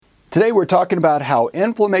Today we're talking about how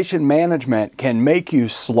inflammation management can make you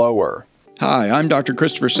slower. Hi, I'm Dr.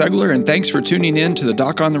 Christopher Segler, and thanks for tuning in to the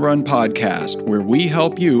Doc on the Run podcast, where we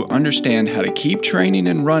help you understand how to keep training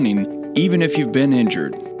and running even if you've been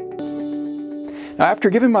injured. Now, after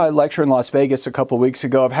giving my lecture in Las Vegas a couple of weeks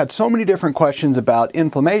ago, I've had so many different questions about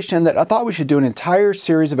inflammation that I thought we should do an entire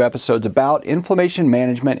series of episodes about inflammation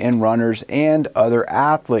management in runners and other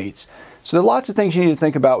athletes. So there are lots of things you need to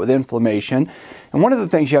think about with inflammation. And one of the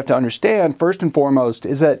things you have to understand, first and foremost,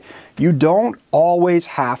 is that you don't always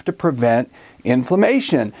have to prevent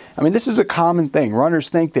inflammation. I mean, this is a common thing. Runners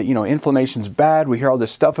think that, inflammation's bad. We hear all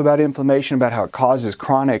this stuff about inflammation, about how it causes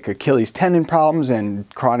chronic Achilles tendon problems and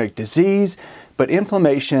chronic disease. But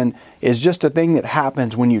inflammation is just a thing that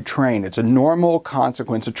happens when you train. It's a normal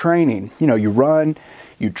consequence of training. You run,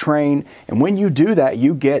 you train, and when you do that,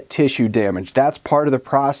 you get tissue damage. That's part of the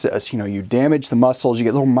process. You damage the muscles, you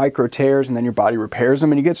get little micro tears, and then your body repairs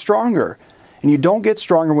them and you get stronger. And you don't get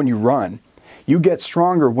stronger when you run. You get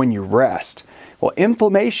stronger when you rest. Well,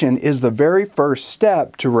 inflammation is the very first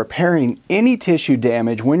step to repairing any tissue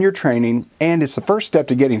damage when you're training, and it's the first step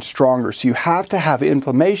to getting stronger. So you have to have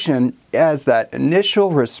inflammation as that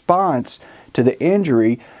initial response to the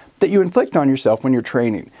injury that you inflict on yourself when you're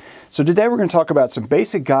training. So today we're going to talk about some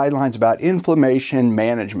basic guidelines about inflammation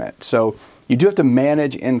management. So you do have to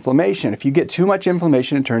manage inflammation. If you get too much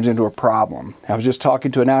inflammation, it turns into a problem. I was just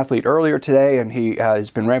talking to an athlete earlier today, and he has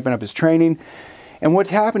been ramping up his training. And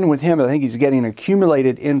what's happening with him, I think he's getting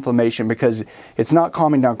accumulated inflammation because it's not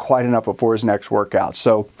calming down quite enough before his next workout.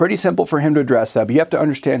 So pretty simple for him to address that, but you have to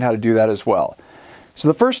understand how to do that as well. So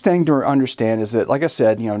the first thing to understand is that, like I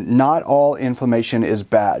said, not all inflammation is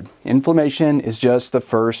bad. Inflammation is just the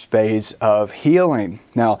first phase of healing.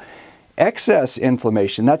 Now, excess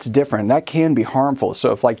inflammation, that's different. That can be harmful.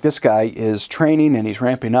 So if like this guy is training and he's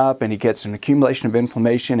ramping up and he gets an accumulation of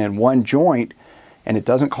inflammation in one joint and it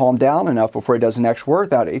doesn't calm down enough before he does the next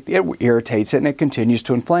workout, it irritates it and it continues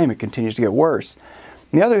to inflame. It continues to get worse.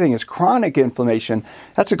 And the other thing is chronic inflammation.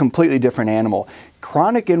 That's a completely different animal.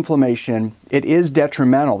 Chronic inflammation, it is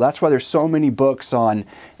detrimental. That's why there's so many books on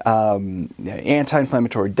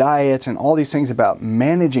anti-inflammatory diets and all these things about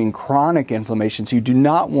managing chronic inflammation. So you do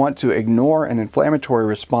not want to ignore an inflammatory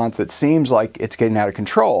response that seems like it's getting out of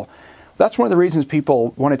control. That's one of the reasons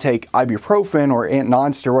people want to take ibuprofen or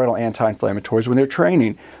non-steroidal anti-inflammatories when they're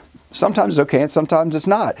training. Sometimes it's okay and sometimes it's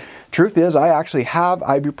not. Truth is, I actually have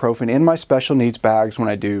ibuprofen in my special needs bags when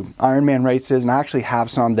I do Ironman races, and I actually have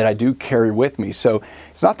some that I do carry with me. So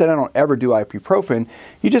it's not that I don't ever do ibuprofen.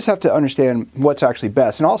 You just have to understand what's actually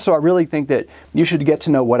best. And also, I really think that you should get to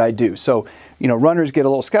know what I do. So, runners get a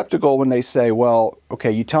little skeptical when they say, well,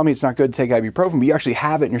 okay, you tell me it's not good to take ibuprofen, but you actually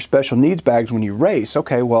have it in your special needs bags when you race.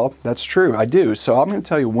 Okay, well, that's true. I do. So I'm going to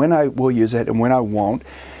tell you when I will use it and when I won't.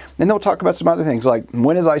 Then they'll talk about some other things like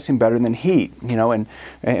when is icing better than heat,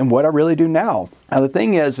 and what I really do now. Now the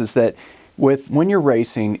thing is that when you're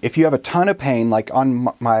racing, if you have a ton of pain, like on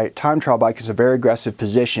my time trial bike is a very aggressive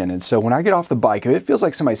position, and so when I get off the bike, if it feels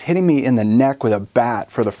like somebody's hitting me in the neck with a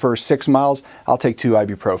bat for the first 6 miles, I'll take 2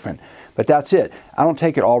 ibuprofen. But that's it. I don't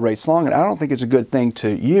take it all race long, and I don't think it's a good thing to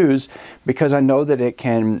use because I know that it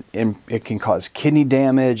can cause kidney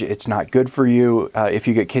damage. It's not good for you if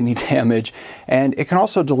you get kidney damage, and it can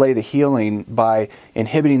also delay the healing by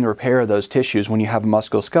inhibiting the repair of those tissues when you have a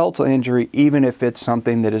musculoskeletal injury, even if it's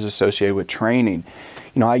something that is associated with training.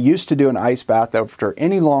 I used to do an ice bath after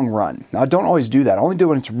any long run. Now, I don't always do that. I only do it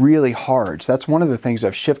when it's really hard. So that's one of the things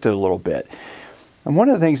I've shifted a little bit. And one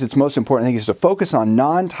of the things that's most important, I think, is to focus on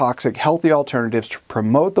non-toxic, healthy alternatives to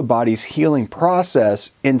promote the body's healing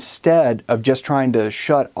process instead of just trying to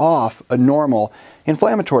shut off a normal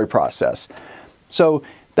inflammatory process. So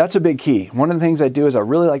that's a big key. One of the things I do is I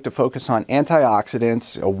really like to focus on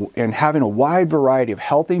antioxidants and having a wide variety of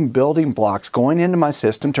healthy building blocks going into my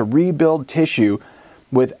system to rebuild tissue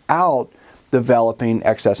without developing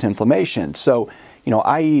excess inflammation. So,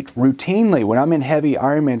 I eat routinely. When I'm in heavy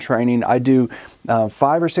Ironman training, I do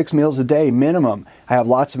 5 or 6 meals a day minimum. I have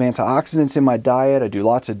lots of antioxidants in my diet. I do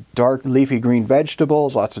lots of dark leafy green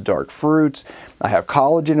vegetables, lots of dark fruits. I have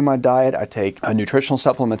collagen in my diet. I take nutritional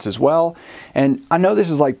supplements as well. And I know this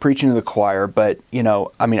is like preaching to the choir, but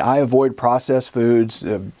I avoid processed foods,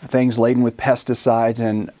 things laden with pesticides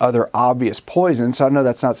and other obvious poisons. So I know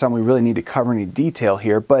that's not something we really need to cover in any detail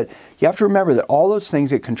here, but you have to remember that all those things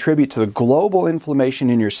that contribute to the global inflammation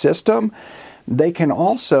in your system, they can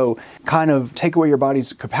also kind of take away your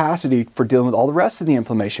body's capacity for dealing with all the rest of the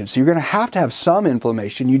inflammation. So you're going to have some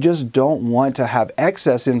inflammation. You just don't want to have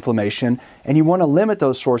excess inflammation, and you want to limit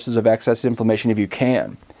those sources of excess inflammation if you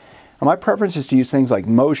can. Now, my preference is to use things like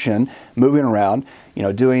motion, moving around,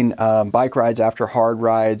 doing bike rides after hard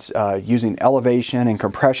rides, using elevation and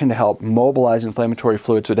compression to help mobilize inflammatory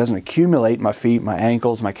fluid so it doesn't accumulate in my feet, my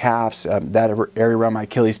ankles, my calves, that area around my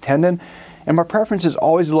Achilles tendon. And my preference is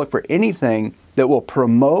always to look for anything that will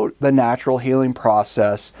promote the natural healing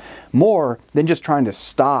process more than just trying to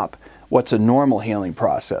stop what's a normal healing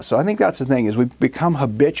process. So I think that's the thing, is we've become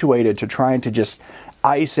habituated to trying to just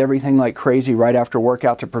ice everything like crazy right after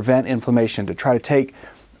workout to prevent inflammation, to try to take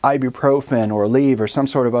ibuprofen or Aleve or some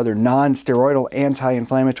sort of other non-steroidal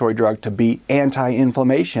anti-inflammatory drug to beat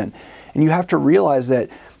anti-inflammation. And you have to realize that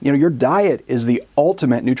your diet is the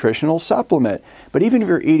ultimate nutritional supplement. But even if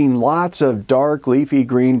you're eating lots of dark leafy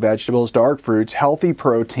green vegetables, dark fruits, healthy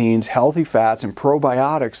proteins, healthy fats, and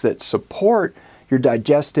probiotics that support your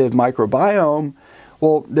digestive microbiome,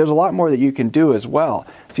 well, there's a lot more that you can do as well.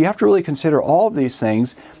 So you have to really consider all of these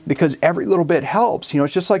things, because every little bit helps.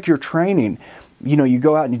 It's just like your training. You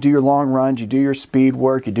go out and you do your long runs, you do your speed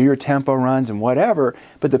work, you do your tempo runs and whatever,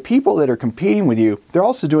 but the people that are competing with you, they're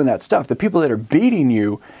also doing that stuff. The people that are beating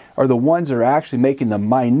you are the ones that are actually making the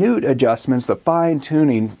minute adjustments, the fine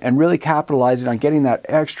tuning, and really capitalizing on getting that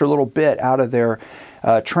extra little bit out of their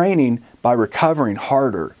training by recovering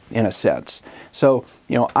harder, in a sense. So,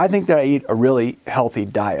 I think that I eat a really healthy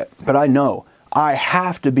diet, but I know I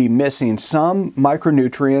have to be missing some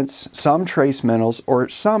micronutrients, some trace minerals, or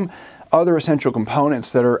some other essential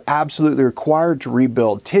components that are absolutely required to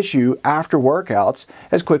rebuild tissue after workouts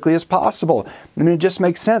as quickly as possible. I mean, it just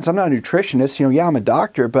makes sense. I'm not a nutritionist, I'm a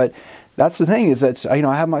doctor, but that's the thing, is that, I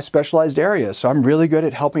have my specialized areas. So I'm really good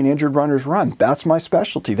at helping injured runners run. That's my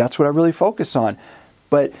specialty. That's what I really focus on.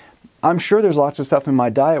 But I'm sure there's lots of stuff in my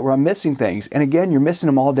diet where I'm missing things. And again, you're missing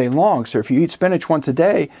them all day long. So if you eat spinach once a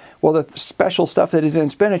day, well, the special stuff that is in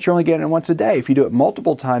spinach, you're only getting it once a day. If you do it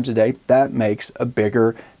multiple times a day, that makes a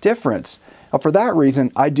bigger difference. Now, for that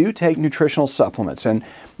reason, I do take nutritional supplements. And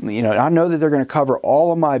I know that they're going to cover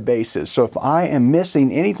all of my bases. So if I am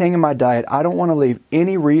missing anything in my diet, I don't want to leave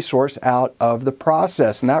any resource out of the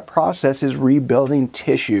process. And that process is rebuilding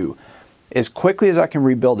tissue. As quickly as I can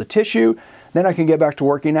rebuild the tissue, then I can get back to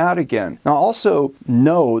working out again. Now, also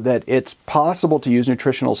know that it's possible to use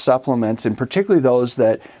nutritional supplements, and particularly those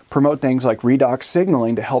that promote things like redox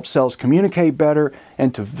signaling to help cells communicate better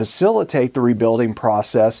and to facilitate the rebuilding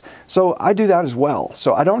process. So I do that as well.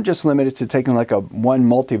 So I don't just limit it to taking like one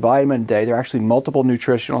multivitamin a day. There are actually multiple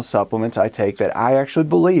nutritional supplements I take that I actually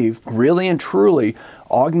believe really and truly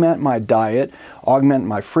augment my diet, augment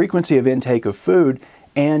my frequency of intake of food,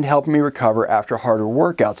 and help me recover after harder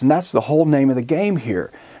workouts. And that's the whole name of the game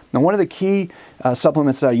here. Now, one of the key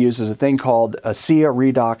supplements that I use is a thing called a ASEA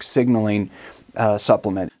redox signaling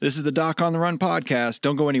supplement. This is the Doc on the Run podcast.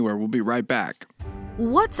 Don't go anywhere. We'll be right back.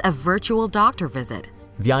 What's a virtual doctor visit?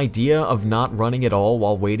 The idea of not running at all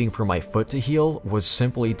while waiting for my foot to heal was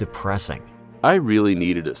simply depressing. I really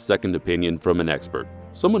needed a second opinion from an expert,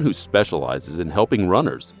 someone who specializes in helping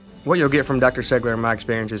runners. What you'll get from Dr. Segler, in my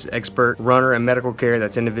experience, is expert runner and medical care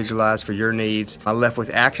that's individualized for your needs. I left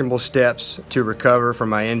with actionable steps to recover from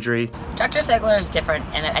my injury. Dr. Segler is different,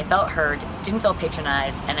 and I felt heard, didn't feel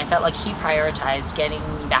patronized, and I felt like he prioritized getting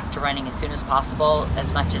me back to running as soon as possible,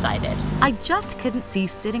 as much as I did. I just couldn't see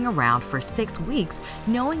sitting around for 6 weeks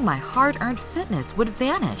knowing my hard-earned fitness would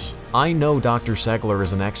vanish. I know Dr. Segler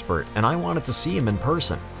is an expert, and I wanted to see him in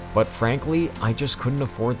person. But frankly, I just couldn't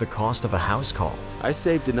afford the cost of a house call. I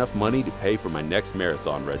saved enough money to pay for my next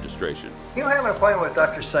marathon registration. You'll have an appointment with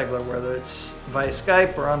Dr. Segler, whether it's via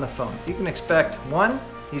Skype or on the phone. You can expect, 1,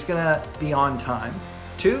 he's going to be on time.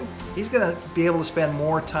 2, he's going to be able to spend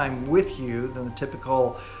more time with you than the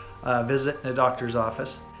typical visit in a doctor's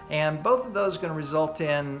office. And both of those are going to result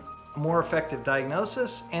in a more effective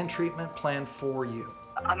diagnosis and treatment plan for you.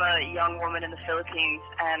 I'm a young woman in the Philippines,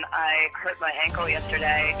 and I hurt my ankle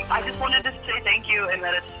yesterday. I just wanted to say thank you, and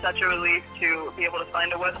that it's such a relief to be able to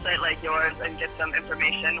find a website like yours and get some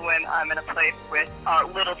information when I'm in a place with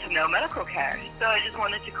little to no medical care. So I just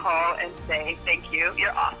wanted to call and say thank you.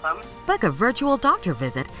 You're awesome. Book a virtual doctor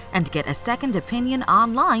visit and get a second opinion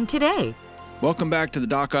online today. Welcome back to the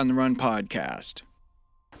Doc on the Run podcast.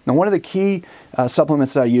 Now, one of the key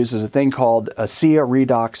supplements that I use is a thing called a ASEA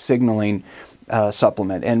redox signaling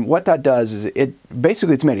supplement. And what that does is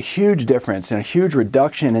it's made a huge difference and a huge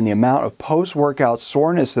reduction in the amount of post-workout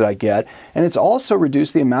soreness that I get. And it's also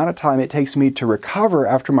reduced the amount of time it takes me to recover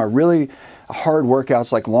after my really hard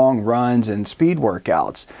workouts like long runs and speed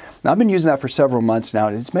workouts. Now, I've been using that for several months now,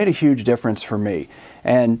 and it's made a huge difference for me.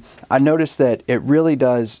 And I noticed that it really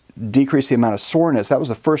does decrease the amount of soreness. That was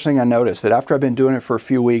the first thing I noticed, that after I've been doing it for a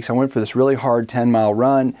few weeks, I went for this really hard 10-mile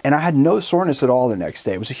run, and I had no soreness at all the next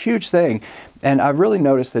day. It was a huge thing. And I've really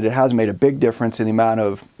noticed that it has made a big difference in the amount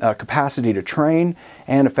of capacity to train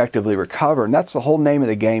and effectively recover. And that's the whole name of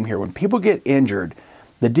the game here. When people get injured,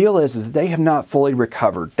 the deal is that they have not fully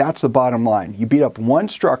recovered. That's the bottom line. You beat up one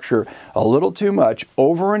structure a little too much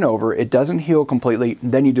over and over. It doesn't heal completely.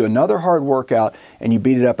 Then you do another hard workout and you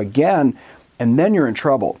beat it up again, and then you're in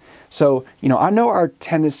trouble. So, I know our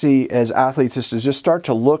tendency as athletes is to just start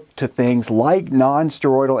to look to things like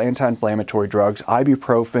non-steroidal anti-inflammatory drugs,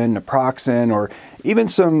 ibuprofen, naproxen, or even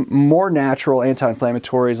some more natural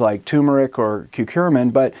anti-inflammatories like turmeric or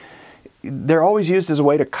curcumin, but they're always used as a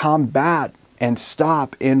way to combat and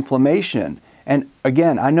stop inflammation. And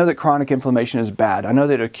again, I know that chronic inflammation is bad. I know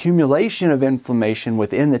that accumulation of inflammation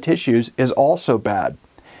within the tissues is also bad.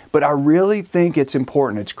 But I really think it's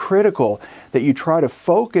important, it's critical that you try to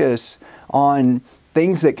focus on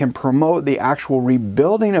things that can promote the actual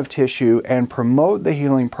rebuilding of tissue and promote the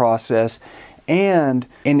healing process. And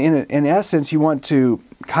in essence, you want to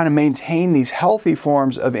kind of maintain these healthy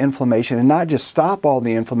forms of inflammation and not just stop all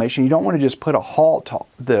the inflammation. You don't want to just put a halt to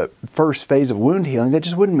the first phase of wound healing. That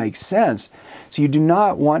just wouldn't make sense. So you do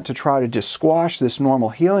not want to try to just squash this normal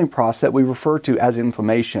healing process that we refer to as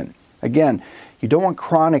inflammation. Again, you don't want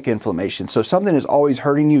chronic inflammation. So if something is always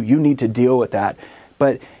hurting you, you need to deal with that.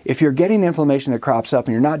 But if you're getting inflammation that crops up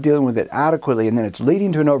and you're not dealing with it adequately and then it's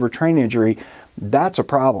leading to an overtraining injury, that's a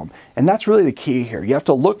problem. And that's really the key here. You have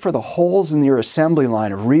to look for the holes in your assembly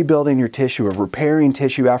line of rebuilding your tissue, of repairing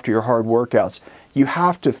tissue after your hard workouts. You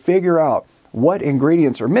have to figure out what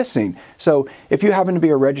ingredients are missing. So if you happen to be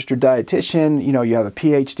a registered dietitian, you have a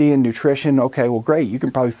PhD in nutrition, okay, well great, you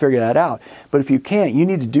can probably figure that out. But if you can't, you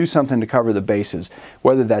need to do something to cover the bases,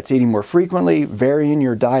 whether that's eating more frequently, varying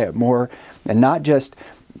your diet more, and not just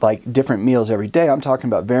like different meals every day. I'm talking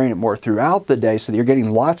about varying it more throughout the day so that you're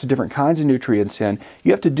getting lots of different kinds of nutrients in.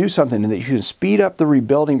 You have to do something that you can speed up the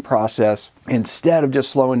rebuilding process instead of just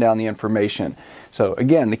slowing down the inflammation. So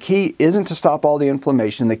again, the key isn't to stop all the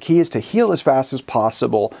inflammation. The key is to heal as fast as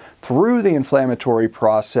possible through the inflammatory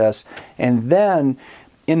process. And then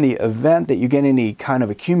in the event that you get any kind of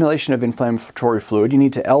accumulation of inflammatory fluid, you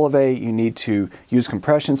need to elevate, you need to use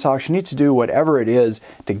compression socks, you need to do whatever it is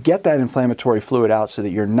to get that inflammatory fluid out so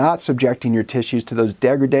that you're not subjecting your tissues to those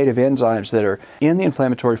degradative enzymes that are in the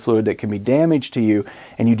inflammatory fluid that can be damage to you,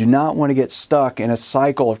 and you do not want to get stuck in a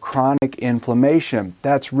cycle of chronic inflammation.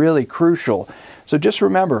 That's really crucial. So just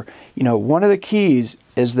remember, one of the keys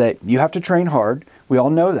is that you have to train hard. We all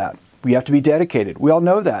know that. You have to be dedicated. We all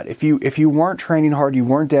know that. If you weren't training hard, you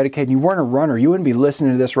weren't dedicated, you weren't a runner, you wouldn't be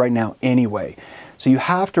listening to this right now anyway. So you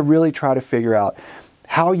have to really try to figure out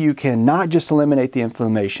how you can not just eliminate the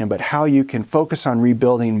inflammation, but how you can focus on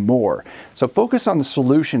rebuilding more. So focus on the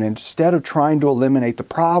solution instead of trying to eliminate the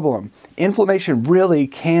problem. Inflammation really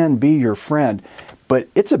can be your friend, but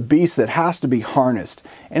it's a beast that has to be harnessed.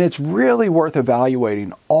 And it's really worth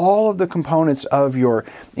evaluating all of the components of your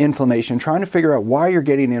inflammation, trying to figure out why you're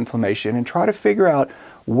getting inflammation, and try to figure out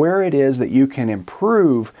where it is that you can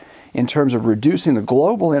improve in terms of reducing the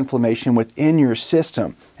global inflammation within your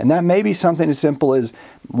system. And that may be something as simple as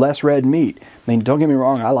less red meat. I mean, don't get me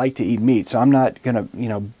wrong, I like to eat meat, so I'm not going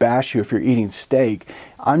to, bash you if you're eating steak.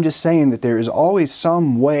 I'm just saying that there is always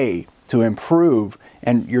some way to improve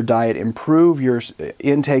and your diet, improve your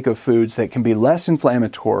intake of foods that can be less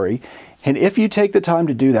inflammatory. And if you take the time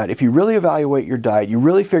to do that, if you really evaluate your diet, you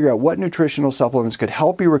really figure out what nutritional supplements could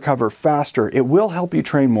help you recover faster, it will help you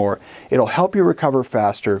train more, it'll help you recover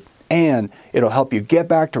faster, and it'll help you get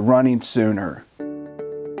back to running sooner.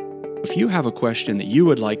 If you have a question that you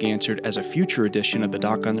would like answered as a future edition of the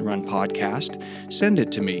Doc on the Run podcast, send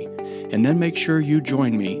it to me, and then make sure you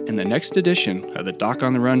join me in the next edition of the Doc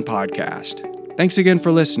on the Run podcast. Thanks again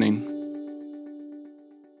for listening.